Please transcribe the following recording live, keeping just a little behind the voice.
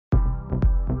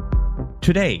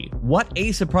Today, what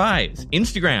a surprise!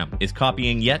 Instagram is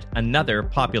copying yet another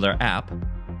popular app.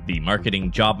 The marketing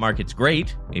job market's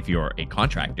great if you're a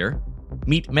contractor.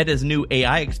 Meet Meta's new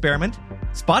AI experiment.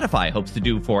 Spotify hopes to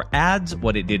do for ads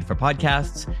what it did for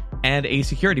podcasts, and a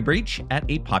security breach at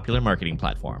a popular marketing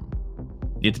platform.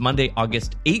 It's Monday,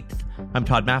 August 8th. I'm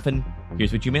Todd Maffin.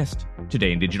 Here's what you missed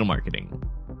today in digital marketing.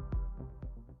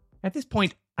 At this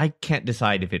point, I can't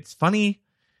decide if it's funny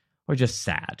or just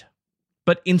sad.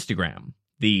 But Instagram,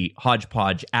 the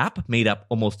hodgepodge app made up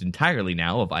almost entirely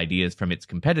now of ideas from its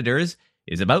competitors,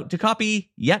 is about to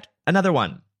copy yet another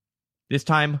one. This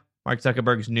time, Mark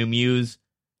Zuckerberg's new muse,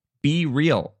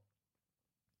 BeReal.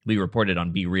 We reported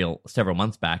on BeReal several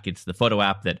months back. It's the photo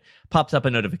app that pops up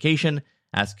a notification,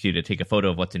 asks you to take a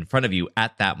photo of what's in front of you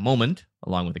at that moment,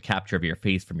 along with a capture of your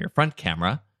face from your front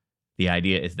camera. The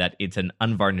idea is that it's an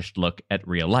unvarnished look at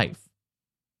real life.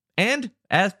 And,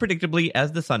 as predictably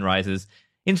as the sun rises,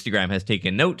 Instagram has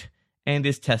taken note and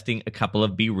is testing a couple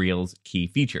of BeReal's key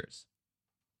features.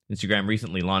 Instagram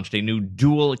recently launched a new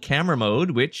dual camera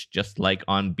mode, which, just like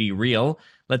on BeReal,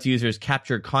 lets users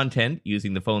capture content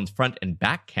using the phone's front and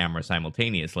back camera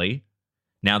simultaneously.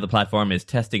 Now the platform is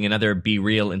testing another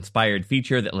BeReal-inspired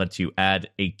feature that lets you add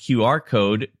a QR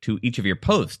code to each of your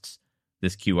posts.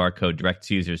 This QR code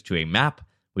directs users to a map,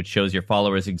 which shows your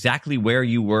followers exactly where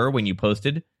you were when you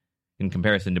posted, in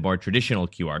comparison to more traditional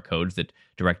QR codes that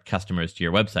direct customers to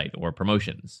your website or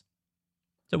promotions.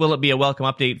 So will it be a welcome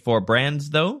update for brands,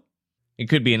 though? It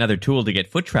could be another tool to get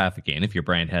foot traffic in if your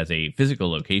brand has a physical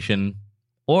location,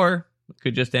 or it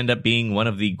could just end up being one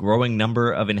of the growing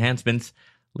number of enhancements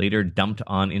later dumped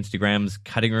on Instagram's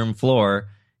cutting room floor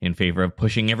in favor of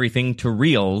pushing everything to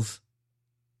Reels.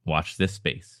 Watch this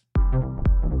space.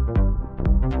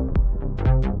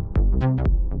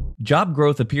 Job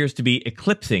growth appears to be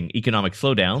eclipsing economic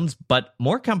slowdowns, but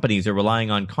more companies are relying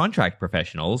on contract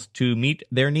professionals to meet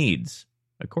their needs.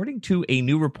 According to a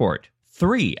new report,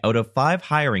 3 out of 5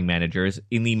 hiring managers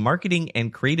in the marketing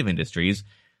and creative industries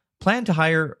plan to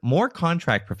hire more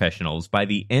contract professionals by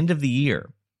the end of the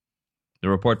year. The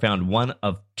report found 1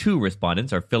 of 2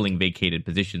 respondents are filling vacated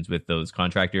positions with those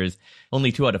contractors.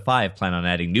 Only 2 out of 5 plan on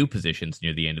adding new positions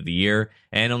near the end of the year,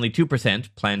 and only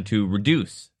 2% plan to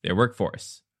reduce their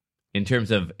workforce. In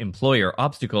terms of employer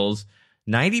obstacles,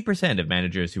 90% of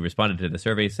managers who responded to the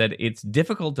survey said it's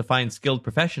difficult to find skilled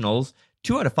professionals.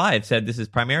 2 out of 5 said this is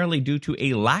primarily due to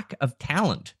a lack of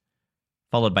talent,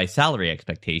 followed by salary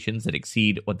expectations that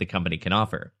exceed what the company can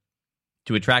offer.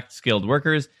 To attract skilled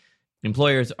workers,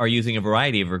 employers are using a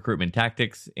variety of recruitment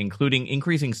tactics, including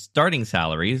increasing starting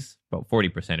salaries. About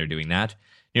 40% are doing that.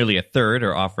 Nearly a third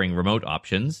are offering remote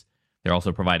options. They're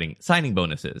also providing signing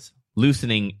bonuses,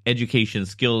 loosening education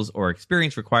skills or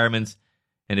experience requirements,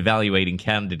 and evaluating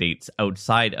candidates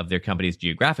outside of their company's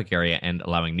geographic area and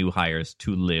allowing new hires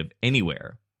to live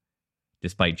anywhere.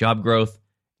 Despite job growth,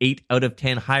 8 out of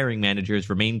 10 hiring managers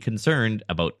remain concerned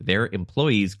about their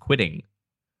employees quitting.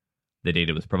 The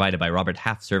data was provided by Robert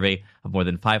Half's survey of more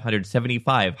than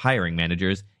 575 hiring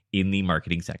managers in the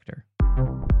marketing sector.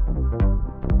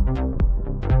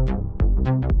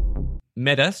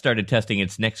 Meta started testing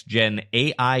its next-gen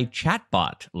AI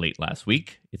chatbot late last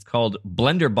week. It's called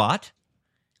BlenderBot.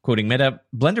 Quoting Meta,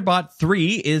 BlenderBot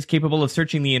 3 is capable of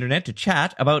searching the internet to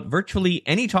chat about virtually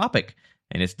any topic,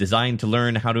 and it's designed to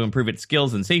learn how to improve its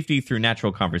skills and safety through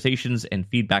natural conversations and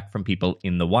feedback from people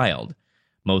in the wild.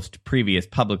 Most previous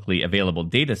publicly available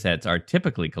datasets are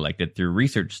typically collected through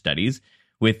research studies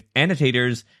with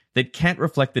annotators that can't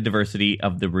reflect the diversity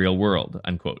of the real world,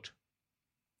 unquote.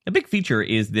 A big feature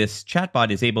is this chatbot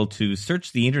is able to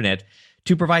search the internet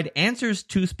to provide answers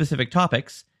to specific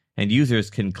topics, and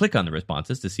users can click on the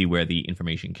responses to see where the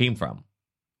information came from.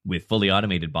 With fully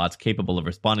automated bots capable of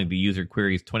responding to user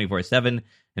queries 24/7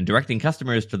 and directing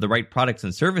customers to the right products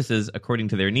and services according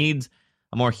to their needs,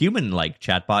 a more human-like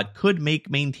chatbot could make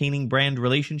maintaining brand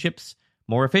relationships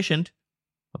more efficient.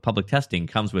 But public testing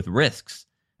comes with risks,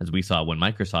 as we saw when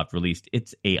Microsoft released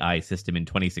its AI system in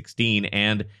 2016,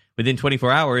 and within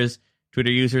 24 hours,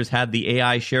 Twitter users had the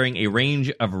AI sharing a range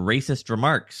of racist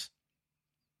remarks.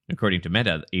 According to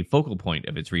Meta, a focal point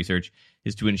of its research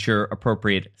is to ensure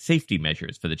appropriate safety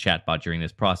measures for the chatbot during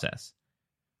this process.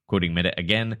 Quoting Meta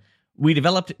again, "We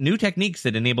developed new techniques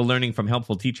that enable learning from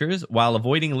helpful teachers while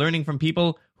avoiding learning from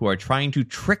people who are trying to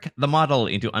trick the model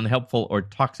into unhelpful or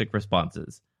toxic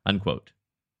responses," unquote.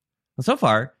 Well, so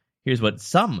far, here's what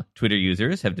some Twitter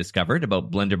users have discovered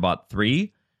about BlenderBot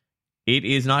 3. It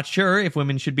is not sure if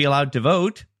women should be allowed to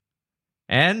vote,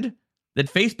 and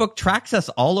that Facebook tracks us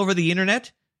all over the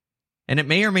internet, and it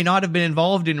may or may not have been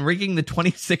involved in rigging the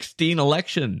 2016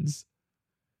 elections.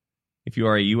 If you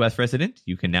are a US resident,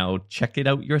 you can now check it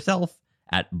out yourself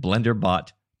at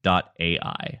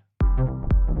blenderbot.ai.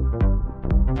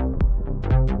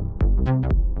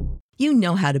 You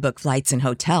know how to book flights and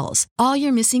hotels. All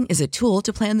you're missing is a tool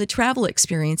to plan the travel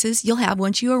experiences you'll have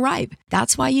once you arrive.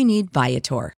 That's why you need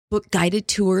Viator. Book guided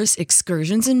tours,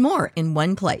 excursions, and more in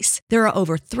one place. There are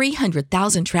over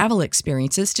 300,000 travel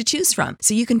experiences to choose from,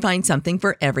 so you can find something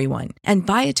for everyone. And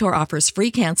Viator offers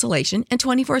free cancellation and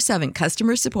 24/7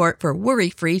 customer support for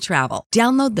worry-free travel.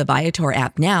 Download the Viator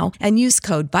app now and use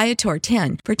code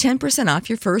Viator10 for 10% off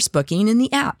your first booking in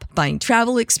the app. Find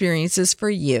travel experiences for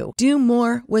you. Do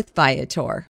more with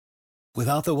Viator.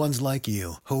 Without the ones like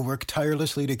you, who work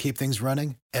tirelessly to keep things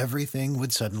running, everything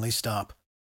would suddenly stop.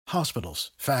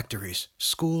 Hospitals, factories,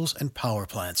 schools, and power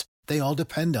plants, they all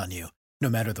depend on you. No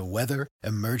matter the weather,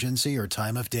 emergency, or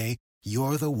time of day,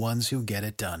 you're the ones who get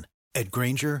it done. At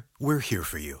Grainger, we're here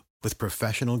for you with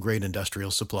professional-grade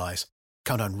industrial supplies.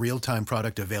 Count on real-time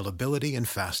product availability and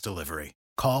fast delivery.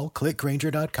 Call, click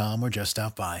Grainger.com, or just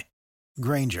stop by.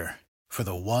 Grainger, for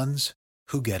the ones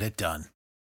who get it done.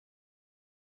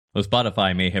 Well,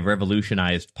 Spotify may have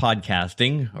revolutionized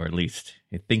podcasting, or at least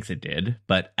it thinks it did,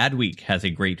 but Adweek has a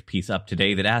great piece up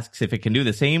today that asks if it can do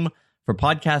the same for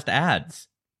podcast ads.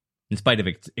 In spite of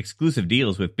exclusive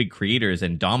deals with big creators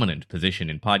and dominant position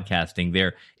in podcasting,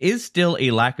 there is still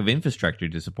a lack of infrastructure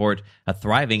to support a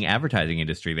thriving advertising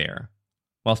industry there.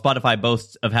 While Spotify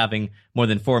boasts of having more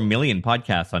than 4 million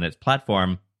podcasts on its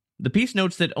platform, the piece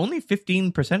notes that only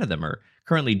 15% of them are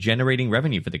currently generating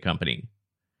revenue for the company.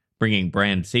 Bringing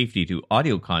brand safety to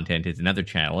audio content is another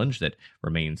challenge that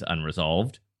remains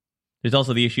unresolved. There's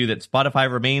also the issue that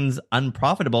Spotify remains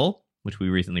unprofitable, which we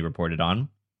recently reported on.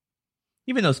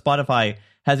 Even though Spotify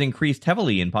has increased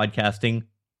heavily in podcasting,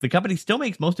 the company still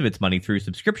makes most of its money through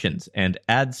subscriptions and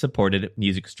ad-supported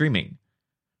music streaming.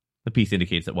 The piece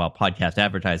indicates that while podcast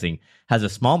advertising has a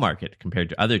small market compared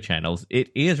to other channels,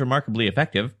 it is remarkably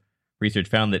effective. Research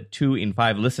found that 2 in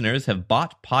 5 listeners have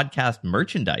bought podcast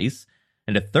merchandise,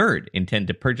 and a third intend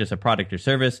to purchase a product or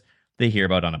service they hear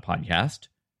about on a podcast.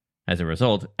 As a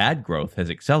result, ad growth has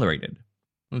accelerated.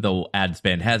 Though ad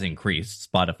spend has increased,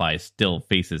 Spotify still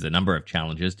faces a number of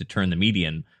challenges to turn the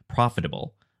median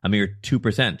profitable. A mere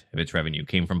 2% of its revenue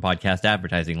came from podcast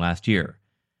advertising last year.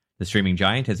 The streaming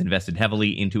giant has invested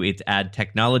heavily into its ad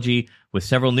technology with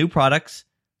several new products,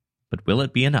 but will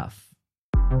it be enough?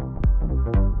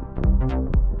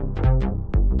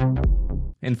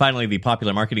 And finally, the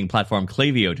popular marketing platform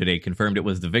Klaviyo today confirmed it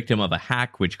was the victim of a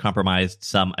hack which compromised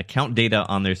some account data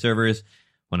on their servers.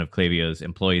 One of Klaviyo's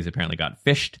employees apparently got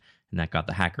phished, and that got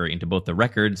the hacker into both the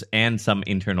records and some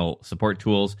internal support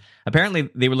tools. Apparently,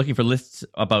 they were looking for lists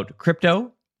about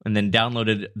crypto, and then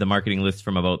downloaded the marketing list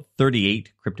from about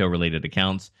 38 crypto-related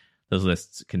accounts. Those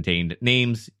lists contained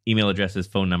names, email addresses,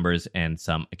 phone numbers, and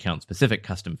some account-specific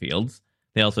custom fields.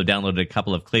 They also downloaded a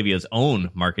couple of Klaviyo's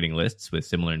own marketing lists with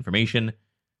similar information.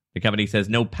 The company says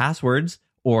no passwords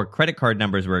or credit card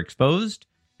numbers were exposed,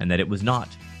 and that it was not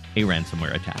a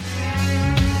ransomware attack.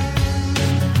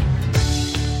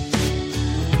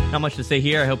 Not much to say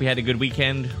here. I hope you had a good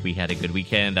weekend. We had a good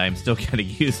weekend. I'm still getting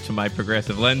used to my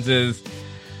progressive lenses.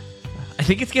 I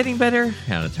think it's getting better.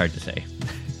 Yeah, it's hard to say.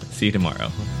 See you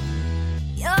tomorrow.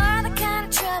 You're the kind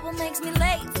of trouble makes me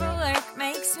late for work,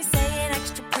 makes me say an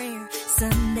extra prayer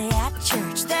Sunday at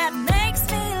church. That makes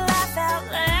me laugh out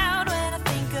loud when I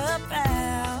think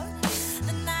about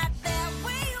the night that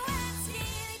we went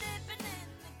skinny dipping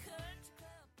in the country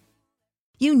club.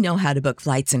 You know how to book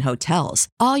flights and hotels.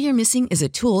 All you're missing is a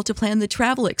tool to plan the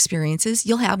travel experiences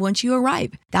you'll have once you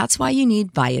arrive. That's why you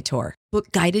need Viator. Book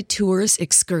guided tours,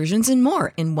 excursions, and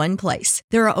more in one place.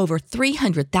 There are over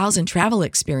 300,000 travel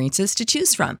experiences to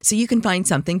choose from, so you can find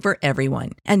something for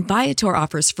everyone. And Viator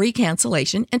offers free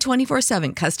cancellation and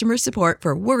 24/7 customer support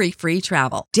for worry-free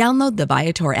travel. Download the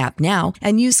Viator app now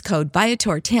and use code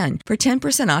Viator10 for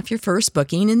 10% off your first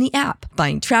booking in the app.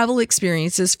 Find travel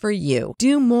experiences for you.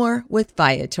 Do more with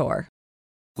Viator.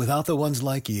 Without the ones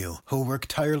like you, who work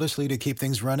tirelessly to keep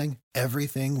things running,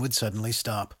 everything would suddenly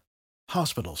stop.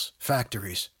 Hospitals,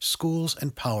 factories, schools,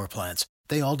 and power plants,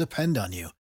 they all depend on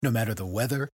you. No matter the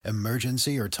weather,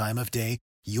 emergency, or time of day,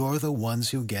 you're the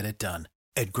ones who get it done.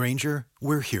 At Grainger,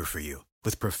 we're here for you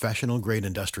with professional-grade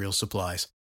industrial supplies.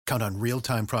 Count on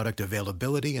real-time product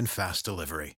availability and fast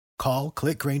delivery. Call,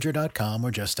 click Grainger.com,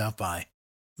 or just stop by.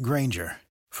 Grainger,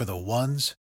 for the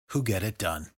ones who get it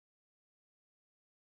done.